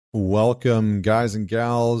Welcome, guys and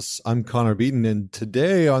gals. I'm Connor Beaton, and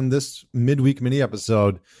today on this midweek mini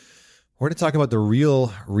episode, we're going to talk about the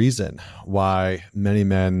real reason why many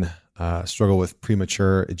men struggle with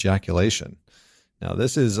premature ejaculation. Now,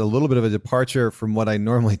 this is a little bit of a departure from what I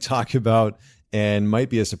normally talk about and might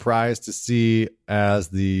be a surprise to see as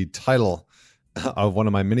the title of one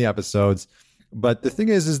of my mini episodes. But the thing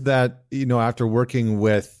is that, after working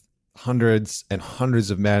with hundreds and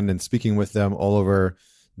hundreds of men and speaking with them all over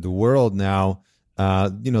the world now,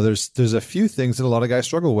 there's a few things that a lot of guys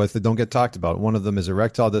struggle with that don't get talked about. One of them is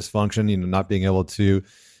erectile dysfunction, not being able to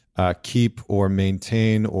keep or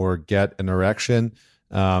maintain or get an erection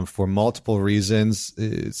for multiple reasons.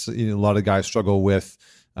 A lot of guys struggle with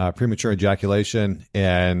premature ejaculation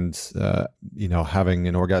and having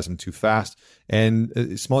an orgasm too fast, and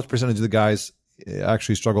a small percentage of the guys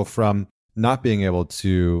actually struggle from not being able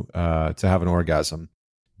to have an orgasm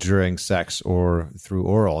during sex or through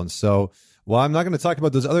oral. And so, while I'm not going to talk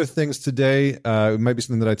about those other things today, it might be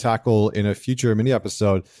something that I tackle in a future mini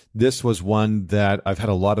episode. This was one that I've had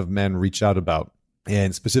a lot of men reach out about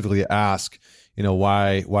and specifically ask,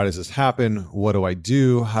 why does this happen? What do I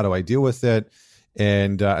do? How do I deal with it?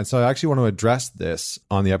 And so I actually want to address this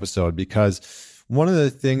on the episode, because one of the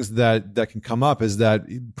things that can come up is that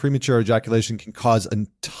premature ejaculation can cause a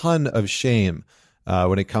ton of shame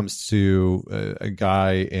when it comes to a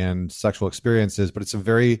guy and sexual experiences, but it's a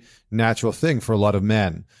very natural thing for a lot of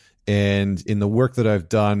men. And in the work that I've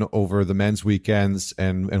done over the men's weekends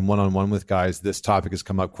and one-on-one with guys, this topic has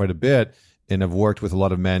come up quite a bit, and I've worked with a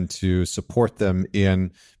lot of men to support them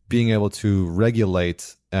in being able to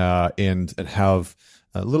regulate and have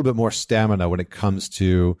a little bit more stamina when it comes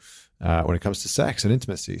to sex and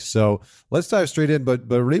intimacy. So let's dive straight in. But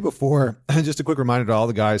right before, just a quick reminder to all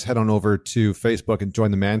the guys, head on over to Facebook and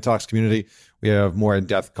join the Man Talks community. We have more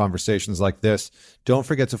in-depth conversations like this. Don't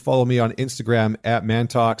forget to follow me on Instagram at Man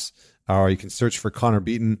Talks, or you can search for Connor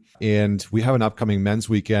Beaton. And we have an upcoming men's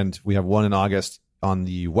weekend. We have one in August on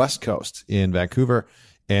the West Coast in Vancouver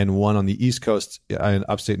and one on the East Coast in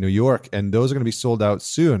upstate New York. And those are going to be sold out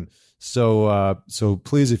soon. So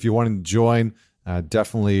please, if you're wanting to join,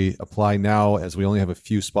 definitely apply now, as we only have a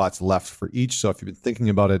few spots left for each. So if you've been thinking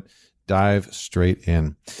about it, dive straight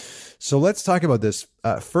in. So let's talk about this.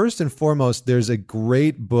 First and foremost, there's a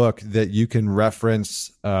great book that you can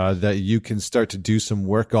reference, that you can start to do some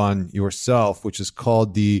work on yourself, which is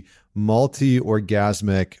called The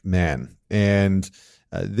Multi-Orgasmic Man. And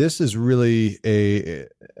this is really a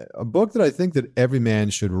book that I think that every man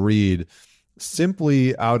should read,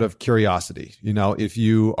 simply out of curiosity. If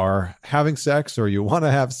you are having sex or you want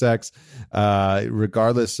to have sex,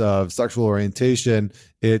 regardless of sexual orientation,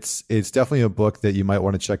 it's definitely a book that you might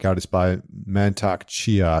want to check out. It's by Mantak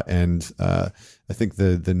Chia, and I think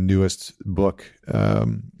the newest book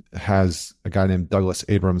has a guy named Douglas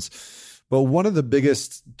Abrams. But one of the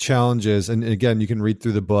biggest challenges, and again, you can read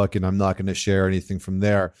through the book, and I'm not going to share anything from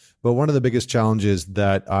there, but one of the biggest challenges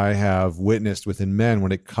that I have witnessed within men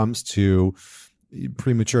when it comes to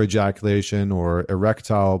premature ejaculation or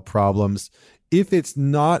erectile problems, if it's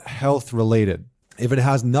not health related, if it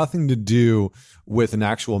has nothing to do with an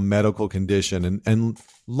actual medical condition, and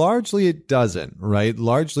largely it doesn't, right?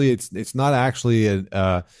 Largely it's not actually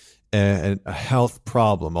a health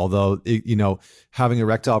problem, although having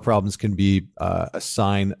erectile problems can be a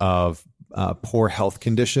sign of poor health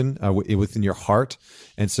condition within your heart,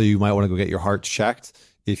 and so you might want to go get your heart checked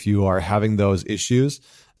if you are having those issues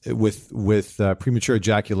with premature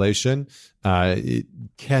ejaculation. It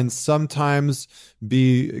can sometimes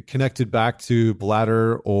be connected back to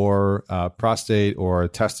bladder or prostate or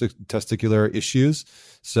testicular issues.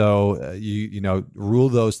 So you rule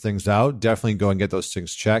those things out. Definitely go and get those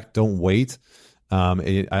things checked. Don't wait.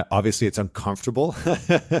 Obviously, it's uncomfortable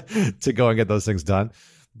to go and get those things done.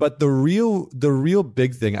 But the real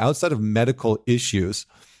big thing outside of medical issues,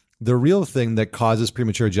 the real thing that causes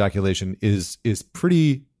premature ejaculation is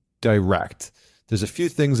pretty direct. There's a few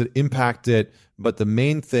things that impact it, but the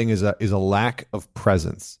main thing is a lack of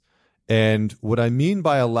presence. And what I mean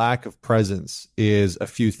by a lack of presence is a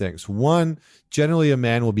few things. One, generally a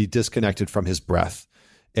man will be disconnected from his breath.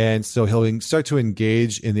 And so he'll start to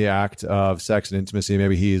engage in the act of sex and intimacy.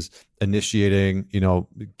 Maybe he's initiating,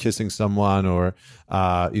 kissing someone, or,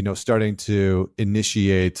 starting to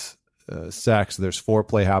initiate sex. There's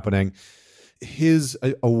foreplay happening. His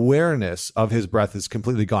awareness of his breath is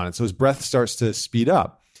completely gone. And so his breath starts to speed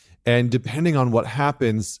up. And depending on what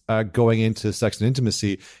happens going into sex and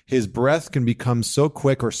intimacy, his breath can become so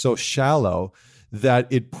quick or so shallow that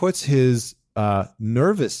it puts his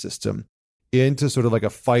nervous system into sort of like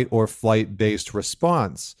a fight or flight based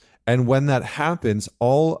response. And when that happens,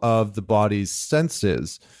 all of the body's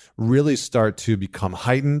senses really start to become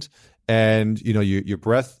heightened, and your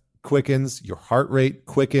breath quickens, your heart rate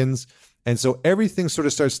quickens, and so everything sort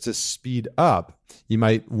of starts to speed up. You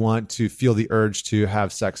might want to feel the urge to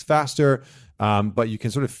have sex faster, but you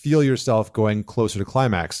can sort of feel yourself going closer to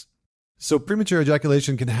climax. So premature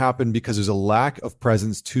ejaculation can happen because there's a lack of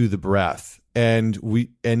presence to the breath. And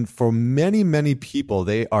for many, many people,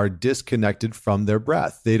 they are disconnected from their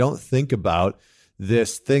breath. They don't think about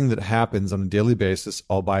this thing that happens on a daily basis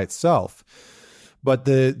all by itself. But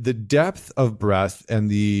the depth of breath and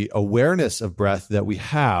the awareness of breath that we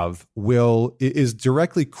have is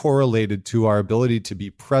directly correlated to our ability to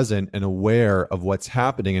be present and aware of what's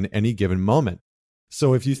happening in any given moment.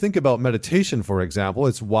 So if you think about meditation, for example,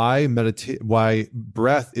 it's why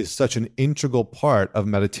breath is such an integral part of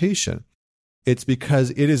meditation. It's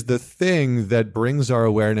because it is the thing that brings our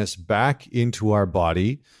awareness back into our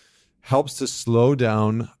body, helps to slow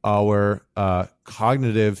down our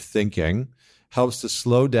cognitive thinking, helps to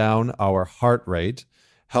slow down our heart rate,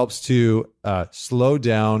 helps to slow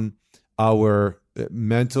down our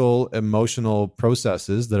mental, emotional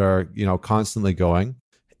processes that are, constantly going,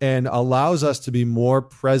 and allows us to be more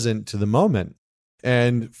present to the moment.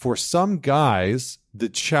 And for some guys, the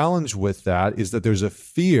challenge with that is that there's a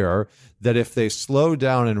fear that if they slow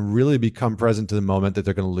down and really become present to the moment, that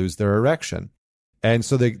they're going to lose their erection. And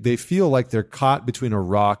so they feel like they're caught between a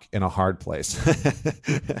rock and a hard place.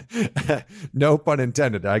 No pun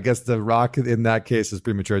intended. I guess the rock in that case is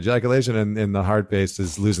premature ejaculation, and in the hard place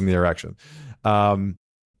is losing the erection.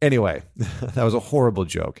 Anyway, that was a horrible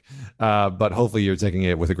joke, but hopefully you're taking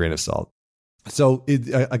it with a grain of salt. So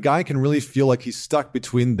a guy can really feel like he's stuck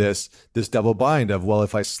between this double bind of, well,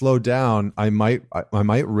 if I slow down, I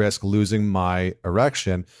might risk losing my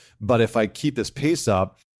erection, but if I keep this pace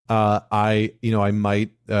up, I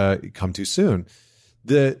might come too soon.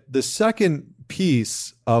 The second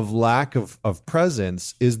piece of lack of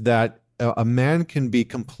presence is that a man can be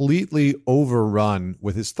completely overrun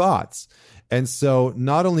with his thoughts. And so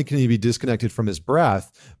not only can he be disconnected from his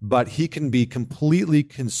breath, but he can be completely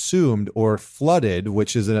consumed or flooded,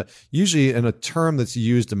 which is usually in a term that's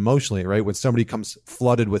used emotionally, right? When somebody comes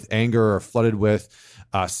flooded with anger or flooded with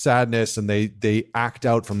sadness, and they act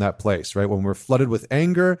out from that place, right? When we're flooded with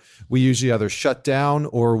anger, we usually either shut down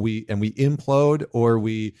or we implode, or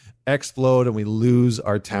we explode and we lose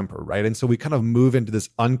our temper, right? And so we kind of move into this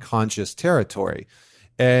unconscious territory.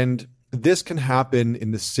 And this can happen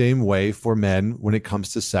in the same way for men when it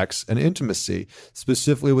comes to sex and intimacy,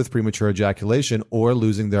 specifically with premature ejaculation or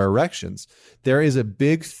losing their erections. There is a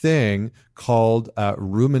big thing called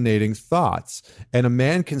ruminating thoughts, and a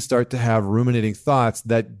man can start to have ruminating thoughts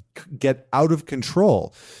that get out of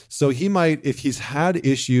control. So he might, if he's had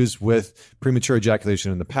issues with premature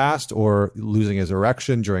ejaculation in the past or losing his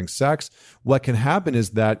erection during sex, what can happen is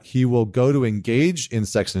that he will go to engage in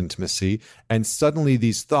sex and intimacy, and suddenly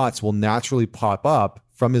these thoughts will naturally pop up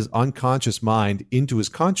from his unconscious mind into his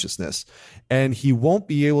consciousness, and he won't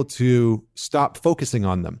be able to stop focusing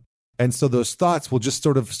on them. And so those thoughts will just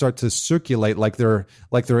sort of start to circulate like they're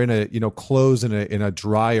in a, clothes in a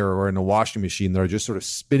dryer or in a washing machine. They're just sort of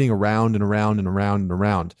spinning around and around and around and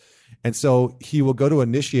around. And so he will go to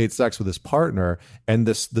initiate sex with his partner, and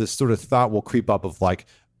this sort of thought will creep up of like,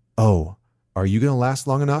 oh, are you going to last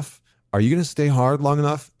long enough? Are you going to stay hard long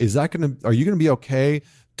enough? Are you going to be okay?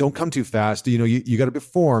 Don't come too fast. You got to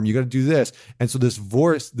perform. You got to do this. And so this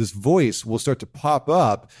voice will start to pop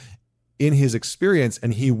up in his experience,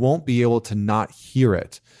 and he won't be able to not hear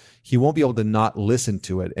it. He won't be able to not listen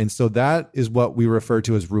to it. And so that is what we refer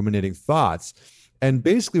to as ruminating thoughts. And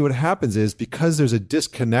basically what happens is, because there's a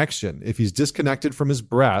disconnection, if he's disconnected from his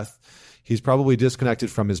breath, he's probably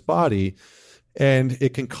disconnected from his body, and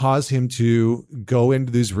it can cause him to go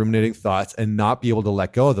into these ruminating thoughts and not be able to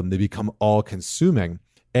let go of them. They become all consuming.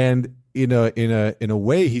 And in a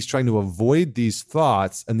way, he's trying to avoid these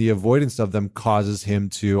thoughts, and the avoidance of them causes him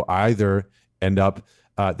to either end up,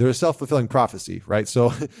 they're a self-fulfilling prophecy, right? So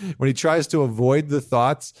when he tries to avoid the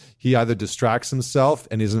thoughts, he either distracts himself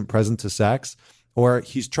and isn't present to sex, or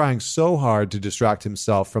he's trying so hard to distract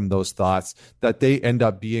himself from those thoughts that they end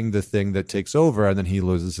up being the thing that takes over, and then he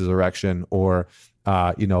loses his erection or,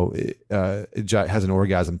 has an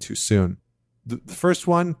orgasm too soon. The first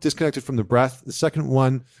one, disconnected from the breath. The second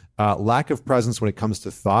one, lack of presence when it comes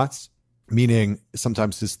to thoughts, meaning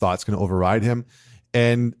sometimes his thoughts can override him.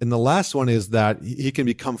 And the last one is that he can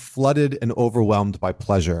become flooded and overwhelmed by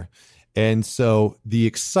pleasure. And so the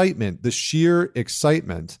excitement, the sheer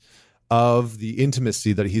excitement of the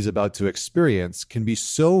intimacy that he's about to experience can be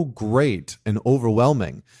so great and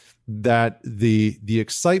overwhelming that the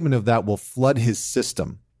excitement of that will flood his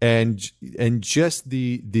system, and just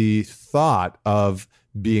the thought of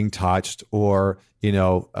being touched, or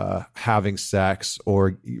having sex,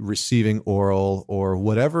 or receiving oral, or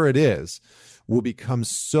whatever it is, will become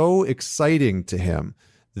so exciting to him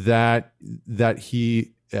that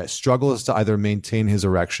he struggles to either maintain his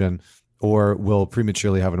erection or will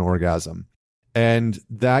prematurely have an orgasm. And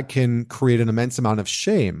that can create an immense amount of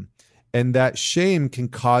shame. And that shame can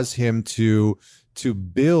cause him to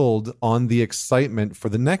build on the excitement for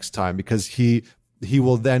the next time, because he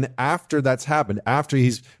will then, after that's happened, after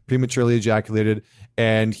he's prematurely ejaculated,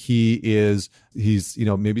 and he's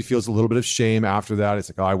maybe feels a little bit of shame after that. It's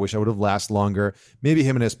like, oh, I wish I would have lasted longer. Maybe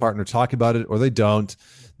him and his partner talk about it, or they don't.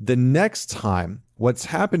 The next time, what's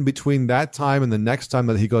happened between that time and the next time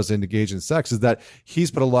that he goes to engage in sex is that he's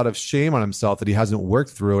put a lot of shame on himself that he hasn't worked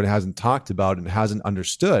through and hasn't talked about and hasn't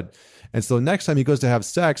understood. And so the next time he goes to have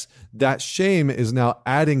sex, that shame is now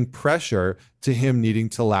adding pressure to him needing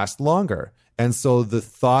to last longer. And so the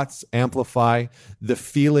thoughts amplify, the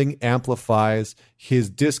feeling amplifies, his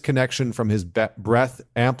disconnection from his breath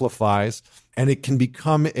amplifies, and it can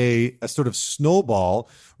become a sort of snowball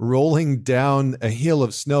rolling down a hill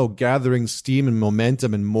of snow, gathering steam and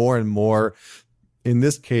momentum, and more, in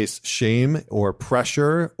this case, shame or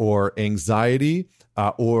pressure or anxiety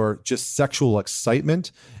or just sexual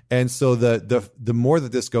excitement. And so the more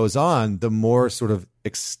that this goes on, the more sort of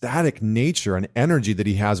ecstatic nature and energy that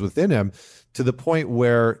he has within him, to the point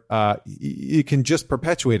where it can just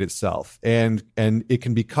perpetuate itself, and it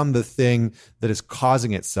can become the thing that is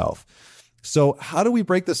causing itself. So how do we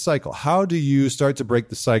break the cycle? How do you start to break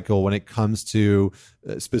the cycle when it comes to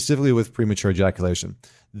specifically with premature ejaculation?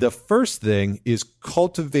 The first thing is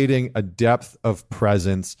cultivating a depth of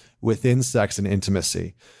presence within sex and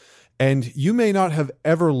intimacy. And you may not have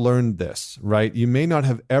ever learned this, right? You may not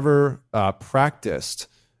have ever practiced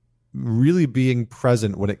really being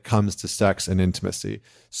present when it comes to sex and intimacy.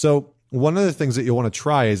 So one of the things that you'll want to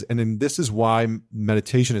try is, and this is why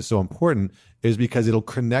meditation is so important, is because it'll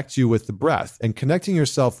connect you with the breath. And connecting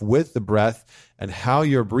yourself with the breath and how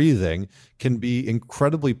you're breathing can be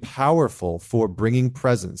incredibly powerful for bringing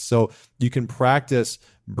presence. So you can practice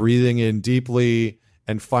breathing in deeply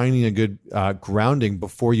and finding a good grounding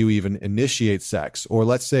before you even initiate sex. Or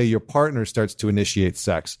let's say your partner starts to initiate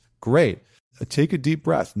sex. Great. Take a deep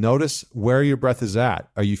breath. Notice where your breath is at.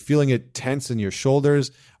 Are you feeling it tense in your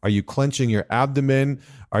shoulders? Are you clenching your abdomen?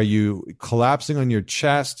 Are you collapsing on your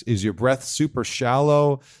chest? Is your breath super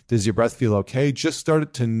shallow? Does your breath feel okay? Just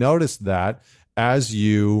start to notice that as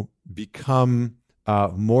you become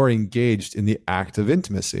more engaged in the act of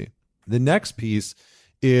intimacy. The next piece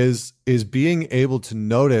is being able to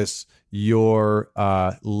notice your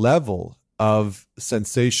level of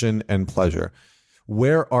sensation and pleasure.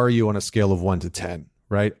 Where are you on a scale of 1 to 10,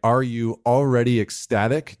 right? Are you already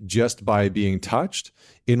ecstatic just by being touched?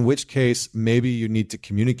 In which case, maybe you need to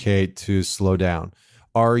communicate to slow down.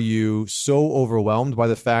 Are you so overwhelmed by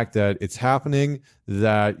the fact that it's happening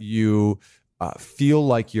that you feel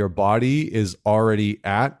like your body is already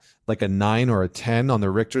at like a 9 or a 10 on the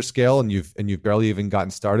Richter scale, and you've barely even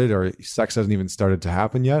gotten started, or sex hasn't even started to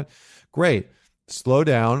happen yet? Great. Slow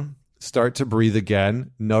down. Start to breathe again.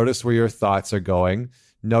 Notice where your thoughts are going.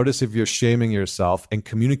 Notice if you're shaming yourself, and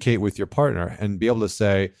communicate with your partner and be able to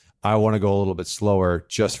say, I want to go a little bit slower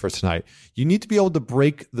just for tonight. You need to be able to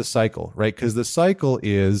break the cycle, right? Because the cycle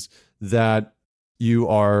is that you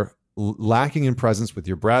are lacking in presence with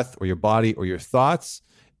your breath or your body or your thoughts,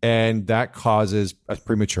 and that causes a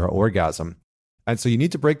premature orgasm. And so you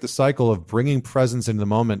need to break the cycle of bringing presence into the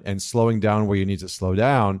moment and slowing down where you need to slow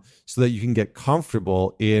down, so that you can get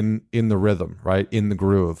comfortable in the rhythm, right? In the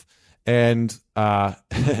groove. And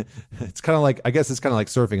it's kind of like, I guess it's kind of like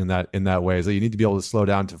surfing in that way, is that you need to be able to slow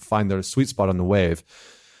down to find the sweet spot on the wave.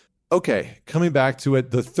 Okay, coming back to it,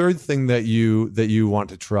 the third thing that you want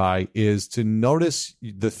to try is to notice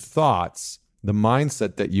the thoughts, the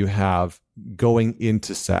mindset that you have going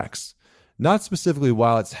into sex. Not specifically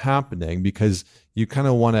while it's happening, because you kind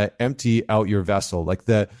of want to empty out your vessel. Like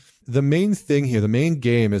the main thing here, the main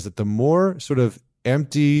game is that the more sort of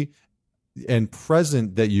empty and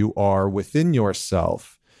present that you are within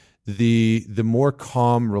yourself, the more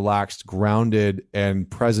calm, relaxed, grounded, and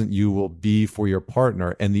present you will be for your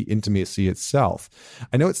partner and the intimacy itself.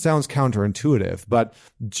 I know it sounds counterintuitive, but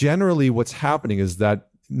generally what's happening is that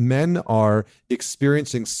men are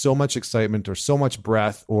experiencing so much excitement or so much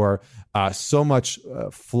breath or so much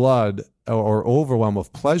flood or overwhelm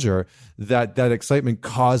of pleasure that excitement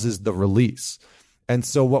causes the release. And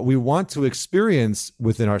so what we want to experience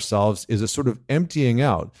within ourselves is a sort of emptying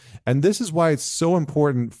out. And this is why it's so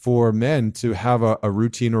important for men to have a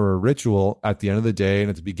routine or a ritual at the end of the day and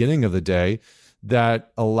at the beginning of the day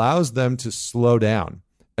that allows them to slow down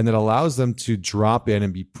and that allows them to drop in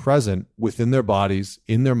and be present within their bodies,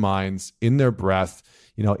 in their minds, in their breath,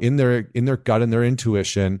 in their gut and their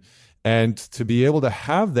intuition. And to be able to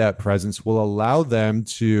have that presence will allow them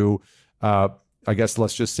to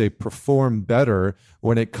let's just say, perform better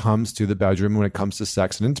when it comes to the bedroom, when it comes to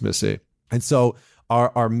sex and intimacy. And so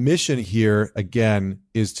our mission here, again,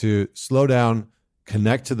 is to slow down,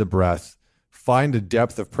 connect to the breath, find a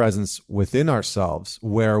depth of presence within ourselves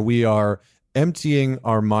where we are emptying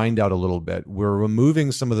our mind out a little bit. We're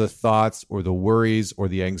removing some of the thoughts or the worries or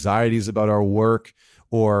the anxieties about our work,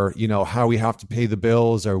 or how we have to pay the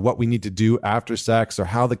bills, or what we need to do after sex, or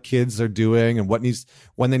how the kids are doing and when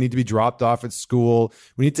they need to be dropped off at school.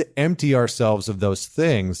 We need to empty ourselves of those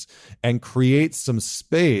things and create some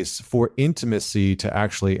space for intimacy to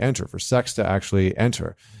actually enter, for sex to actually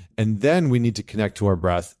enter. And then we need to connect to our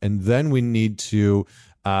breath, and then we need to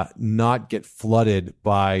not get flooded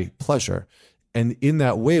by pleasure. And in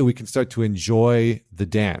that way, we can start to enjoy the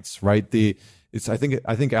dance, right? I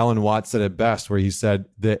think Alan Watts said it best, where he said,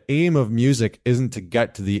 the aim of music isn't to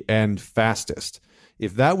get to the end fastest.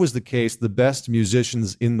 If that was the case, the best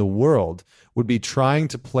musicians in the world would be trying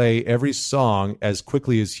to play every song as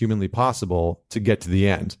quickly as humanly possible to get to the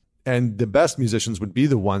end. And the best musicians would be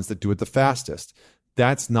the ones that do it the fastest.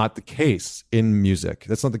 That's not the case in music.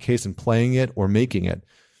 That's not the case in playing it or making it.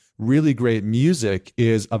 Really great music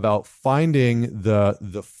is about finding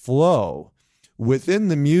the flow within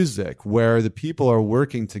the music, where the people are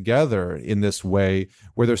working together in this way,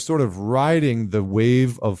 where they're sort of riding the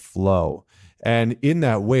wave of flow. And in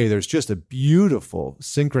that way, there's just a beautiful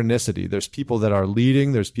synchronicity. There's people that are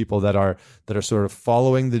leading, there's people that are sort of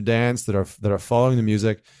following the dance, that are following the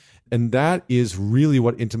music. And that is really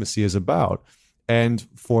what intimacy is about. And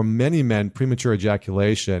for many men, premature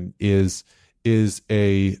ejaculation is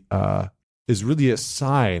really a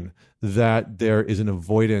sign that there is an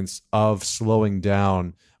avoidance of slowing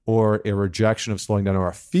down, or a rejection of slowing down, or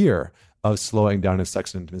a fear of slowing down in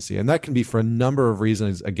sex and intimacy. And that can be for a number of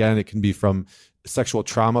reasons. Again, it can be from sexual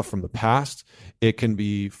trauma from the past. It can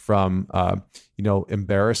be from,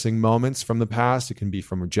 embarrassing moments from the past. It can be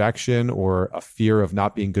from rejection or a fear of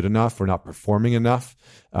not being good enough or not performing enough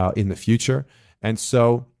in the future. And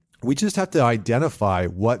so we just have to identify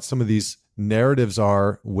what some of these narratives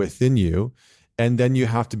are within you. And then you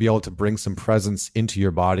have to be able to bring some presence into your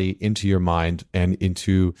body, into your mind, and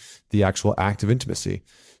into the actual act of intimacy.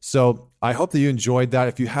 So I hope that you enjoyed that.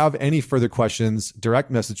 If you have any further questions, direct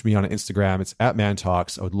message me on Instagram. It's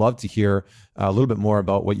 @ManTalks. I would love to hear a little bit more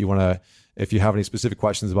about what you want to, if you have any specific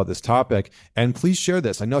questions about this topic. And please share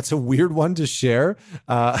this. I know it's a weird one to share,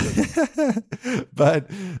 but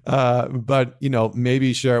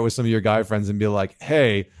maybe share it with some of your guy friends and be like,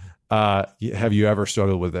 hey, have you ever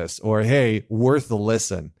struggled with this? Or, hey, worth the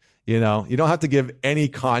listen. You don't have to give any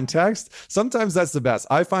context. Sometimes that's the best.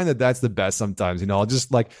 I find that that's the best sometimes.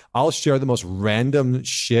 I'll share the most random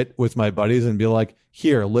shit with my buddies and be like,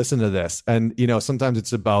 here, listen to this. And, sometimes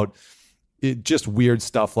it's about just weird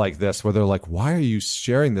stuff like this, where they're like, why are you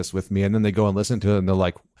sharing this with me? And then they go and listen to it and they're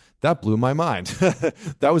like, that blew my mind.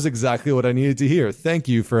 That was exactly what I needed to hear. Thank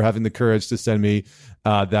you for having the courage to send me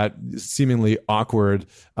that seemingly awkward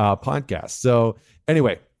podcast. So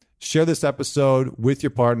anyway, share this episode with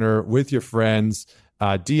your partner, with your friends.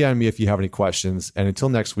 DM me if you have any questions. And until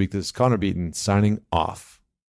next week, this is Connor Beaton signing off.